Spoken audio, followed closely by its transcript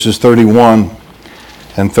Verses 31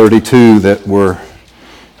 and 32 that were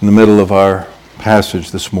in the middle of our passage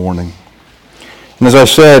this morning. And as I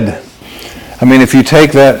said, if you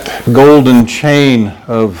take that golden chain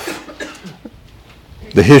of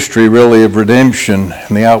the history really of redemption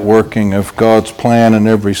and the outworking of God's plan in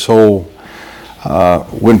every soul,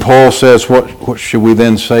 when Paul says, what should we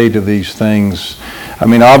then say to these things?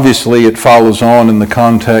 Obviously it follows on in the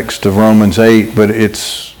context of Romans 8, but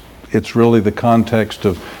it's really the context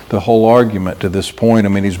of the whole argument to this point.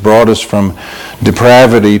 He's brought us from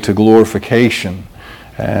depravity to glorification.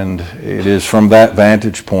 And it is from that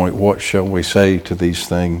vantage point, what shall we say to these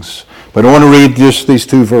things? But I want to read just these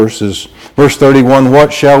two verses. Verse 31,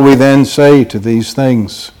 what shall we then say to these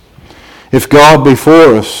things? If God be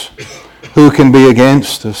for us, who can be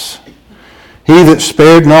against us? He that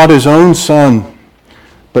spared not his own Son,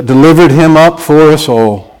 but delivered him up for us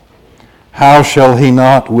all, how shall he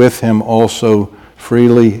not with him also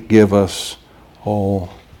freely give us all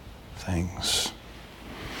things?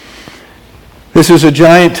 This is a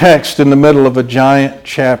giant text in the middle of a giant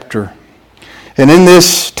chapter. And in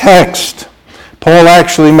this text, Paul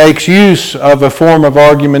actually makes use of a form of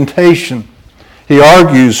argumentation. He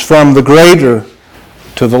argues from the greater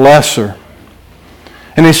to the lesser.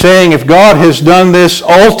 And he's saying if God has done this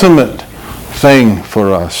ultimate thing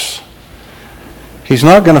for us, He's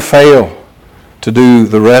not going to fail to do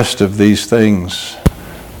the rest of these things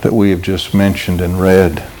that we have just mentioned and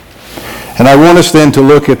read. And I want us then to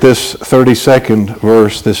look at this 32nd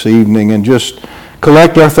verse this evening and just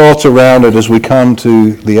collect our thoughts around it as we come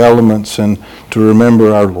to the elements and to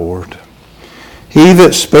remember our Lord. He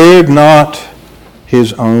that spared not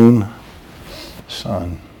his own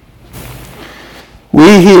Son.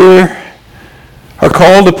 We here are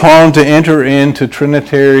called upon to enter into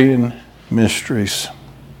Trinitarian mysteries.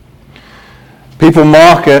 People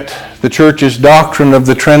mock at the church's doctrine of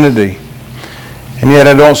the Trinity, and yet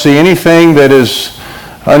I don't see anything that is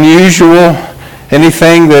unusual,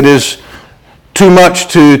 anything that is too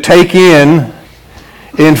much to take in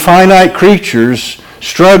finite creatures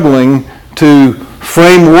struggling to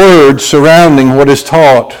frame words surrounding what is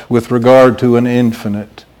taught with regard to an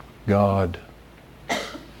infinite God.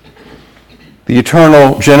 The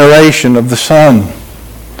eternal generation of the Son.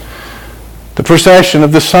 The procession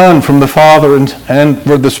of the Son from the Father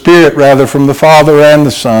or the Spirit rather from the Father and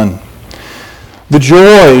the Son. The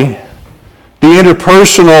joy, the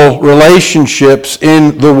interpersonal relationships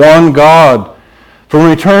in the one God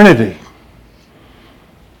from eternity.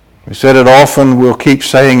 We said it often, we'll keep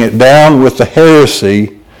saying it, down with the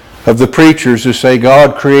heresy of the preachers who say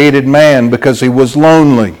God created man because he was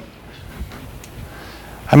lonely.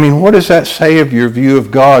 What does that say of your view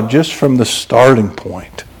of God just from the starting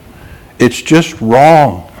point? It's just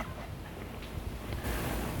wrong.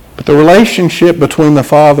 But the relationship between the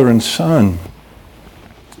Father and Son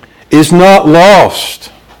is not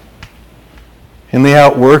lost in the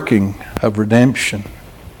outworking of redemption.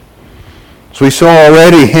 As we saw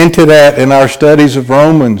already hinted at in our studies of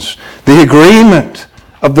Romans, the agreement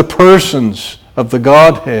of the persons of the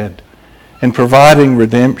Godhead in providing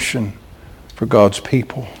redemption for God's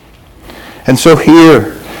people. And so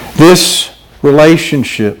here, this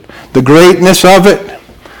relationship, the greatness of it,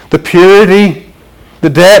 the purity, the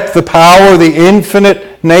depth, the power, the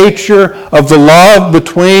infinite nature of the love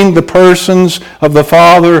between the persons of the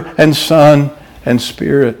Father and Son and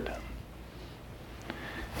Spirit.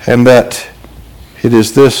 And that it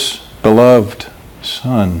is this beloved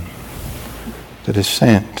Son that is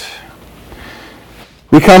sent.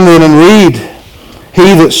 We come then and read,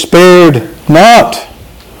 He that spared not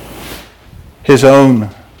his own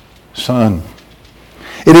Son.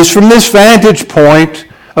 It is from this vantage point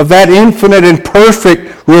of that infinite and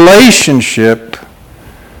perfect relationship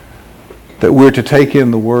that we're to take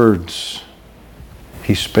in the words,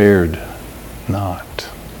 He spared not.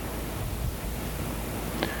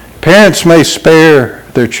 Parents may spare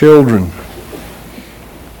their children,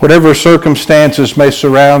 whatever circumstances may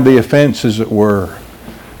surround the offense, as it were.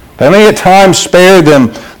 They may at times spare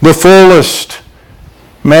them the fullest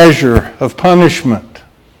measure of punishment.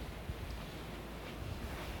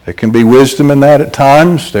 There can be wisdom in that at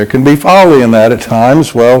times. There can be folly in that at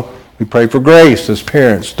times. Well, we pray for grace as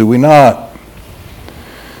parents, do we not?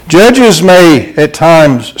 Judges may at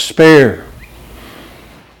times spare.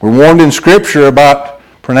 We're warned in Scripture about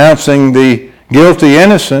pronouncing the guilty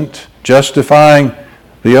innocent, justifying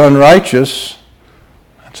the unrighteous.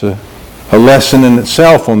 That's a lesson in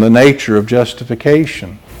itself on the nature of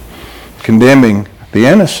justification, condemning the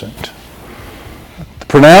innocent. The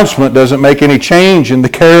pronouncement doesn't make any change in the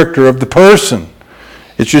character of the person.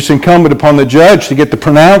 It's just incumbent upon the judge to get the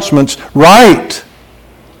pronouncements right.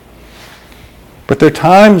 But there are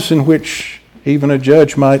times in which even a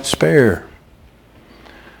judge might spare.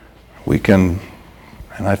 We can,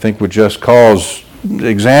 and I think with just cause,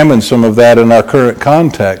 examine some of that in our current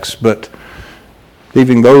context. But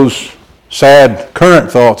leaving those sad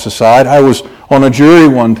current thoughts aside, I was on a jury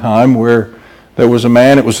one time where there was a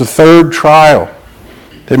man, it was the third trial.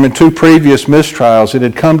 There had been 2 previous mistrials. It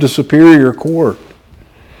had come to Superior Court.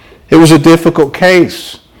 It was a difficult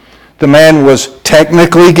case. The man was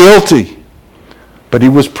technically guilty, but he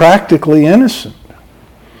was practically innocent.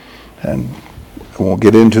 And I won't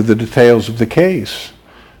get into the details of the case.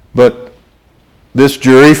 But this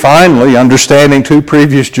jury finally, understanding 2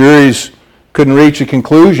 previous juries couldn't reach a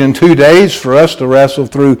conclusion, 2 days for us to wrestle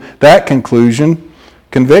through that conclusion,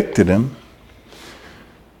 convicted him.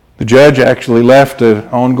 The judge actually left an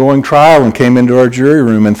ongoing trial and came into our jury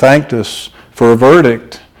room and thanked us for a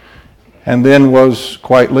verdict, and then was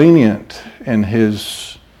quite lenient in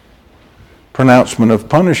his pronouncement of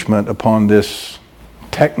punishment upon this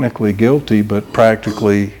technically guilty but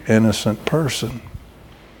practically innocent person.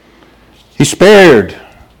 He spared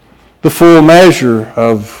the full measure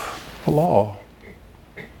of the law.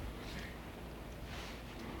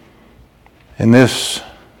 In this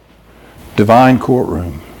divine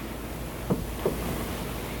courtroom,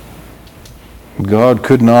 God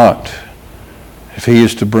could not, if He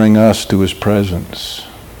is to bring us to His presence,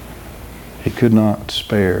 He could not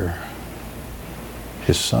spare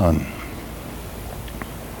His Son.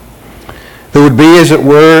 There would be, as it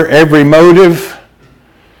were, every motive.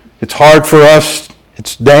 It's hard for us,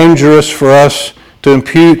 it's dangerous for us to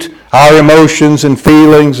impute our emotions and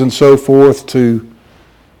feelings and so forth to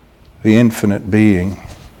the infinite being.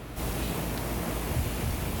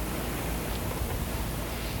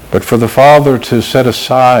 But for the Father to set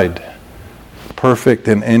aside perfect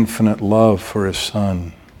and infinite love for His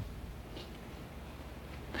Son,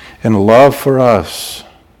 and love for us,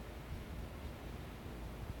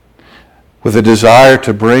 with a desire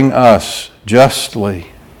to bring us justly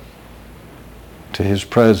to His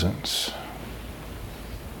presence,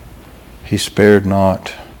 He spared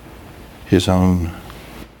not His own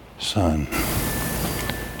Son.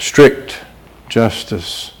 Strict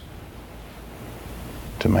justice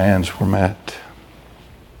demands were met.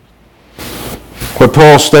 What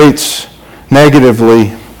Paul states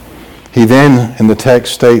negatively, he then in the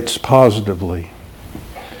text states positively.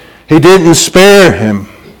 He didn't spare him.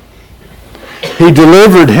 He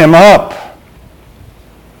delivered him up.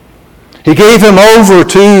 He gave him over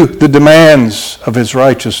to the demands of His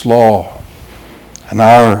righteous law and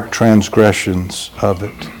our transgressions of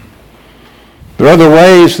it. There are other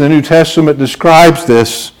ways the New Testament describes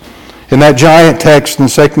this. In that giant text in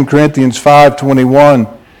 2 Corinthians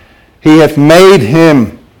 5:21, He hath made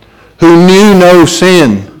Him who knew no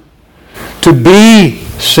sin to be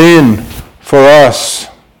sin for us.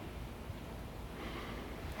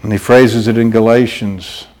 And he phrases it in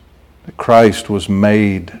Galatians that Christ was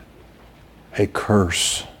made a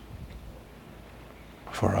curse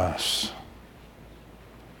for us.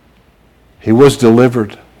 He was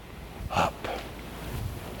delivered up.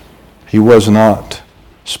 He was not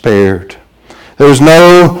spared. There was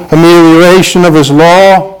no amelioration of His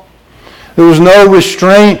law. There was no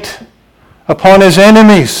restraint upon His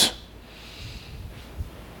enemies.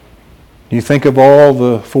 You think of all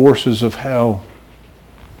the forces of hell,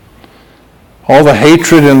 all the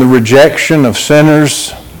hatred and the rejection of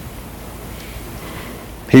sinners.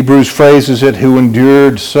 Hebrews phrases it, who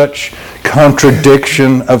endured such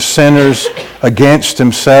contradiction of sinners against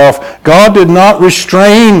Himself. God did not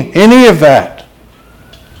restrain any of that.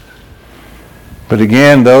 But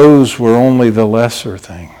again, those were only the lesser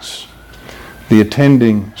things, the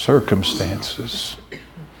attending circumstances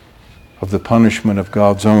of the punishment of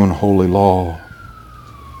God's own holy law.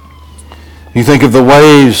 You think of the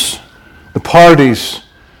ways, the parties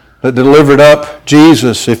that delivered up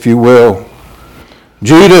Jesus, if you will.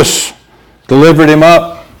 Judas delivered Him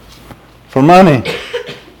up for money.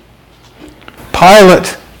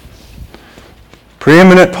 Pilate,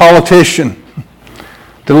 preeminent politician,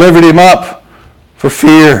 delivered Him up for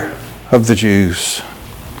fear of the Jews.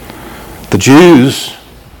 The Jews,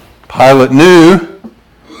 Pilate knew,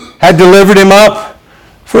 had delivered Him up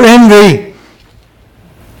for envy.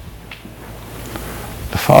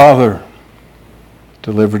 The Father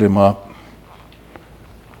delivered Him up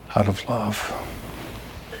out of love.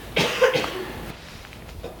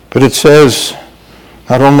 But it says,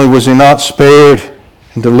 not only was He not spared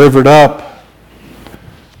and delivered up,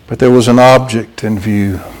 but there was an object in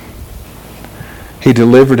view. He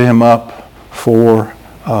delivered Him up for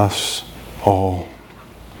us all.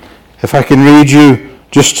 If I can read you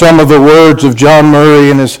just some of the words of John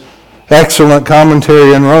Murray in his excellent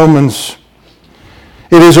commentary in Romans,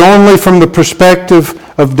 it is only from the perspective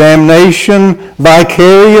of damnation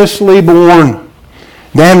vicariously borne,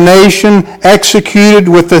 damnation executed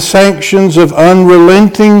with the sanctions of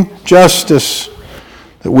unrelenting justice,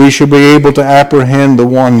 that we should be able to apprehend the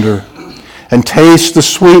wonder and taste the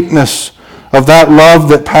sweetness of that love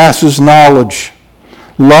that passes knowledge,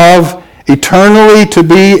 love eternally to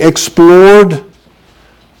be explored,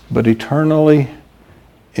 but eternally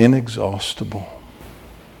inexhaustible.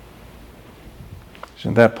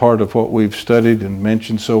 Isn't that part of what we've studied and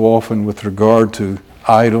mentioned so often with regard to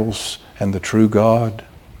idols and the true God?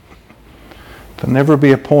 There'll never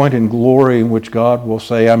be a point in glory in which God will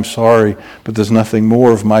say, I'm sorry, but there's nothing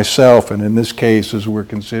more of myself. And in this case, as we're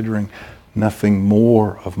considering, nothing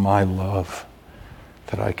more of my love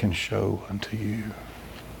that I can show unto you.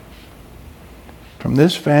 From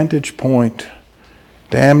this vantage point,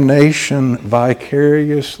 damnation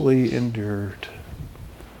vicariously endured,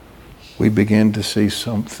 we begin to see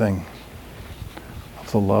something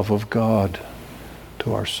of the love of God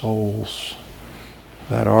to our souls.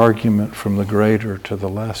 That argument from the greater to the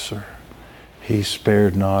lesser. He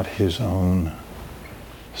spared not his own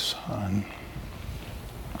Son.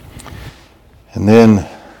 And then,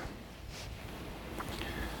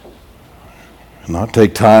 not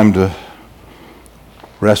take time to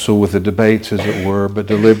wrestle with the debates, as it were, but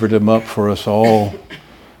delivered him up for us all.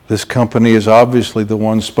 This company is obviously the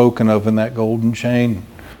one spoken of in that golden chain,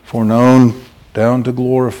 foreknown down to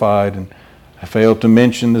glorified. And I failed to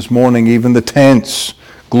mention this morning even the tense,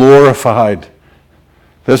 glorified.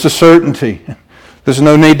 There's a certainty. There's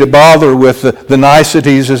no need to bother with the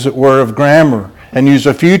niceties, as it were, of grammar and use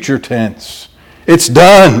a future tense. It's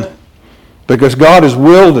done because God has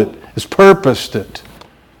willed it, has purposed it.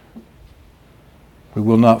 We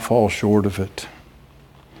will not fall short of it.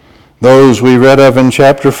 Those we read of in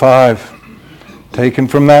chapter 5, taken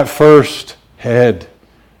from that first head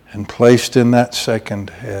and placed in that second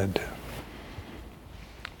head.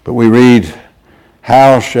 But we read,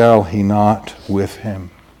 how shall he not with him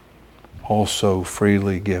also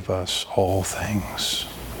freely give us all things?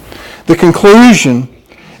 The conclusion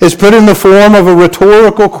is put in the form of a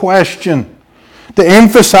rhetorical question to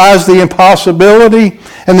emphasize the impossibility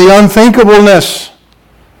and the unthinkableness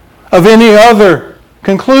of any other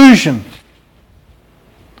conclusion.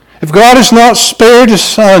 If God has not spared his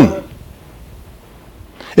Son,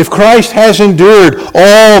 if Christ has endured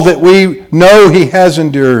all that we know he has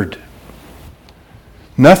endured,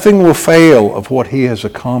 nothing will fail of what he has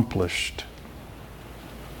accomplished.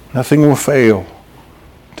 Nothing will fail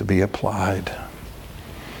to be applied.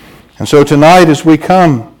 And so tonight as we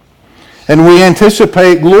come and we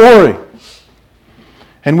anticipate glory,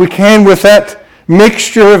 and we can with that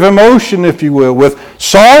mixture of emotion, if you will, with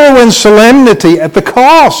sorrow and solemnity at the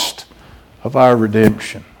cost of our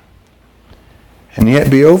redemption, and yet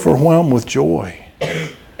be overwhelmed with joy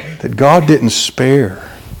that God didn't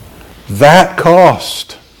spare that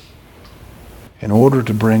cost in order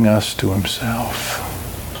to bring us to himself.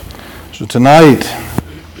 So tonight,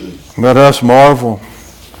 let us marvel.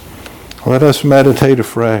 Let us meditate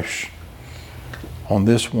afresh on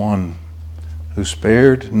this one who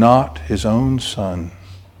spared not his own Son,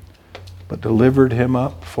 but delivered him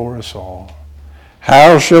up for us all.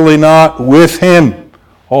 How shall he not with him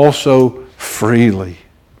also freely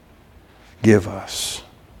give us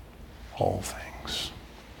all things?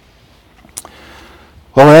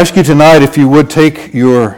 Well, I ask you tonight if you would take your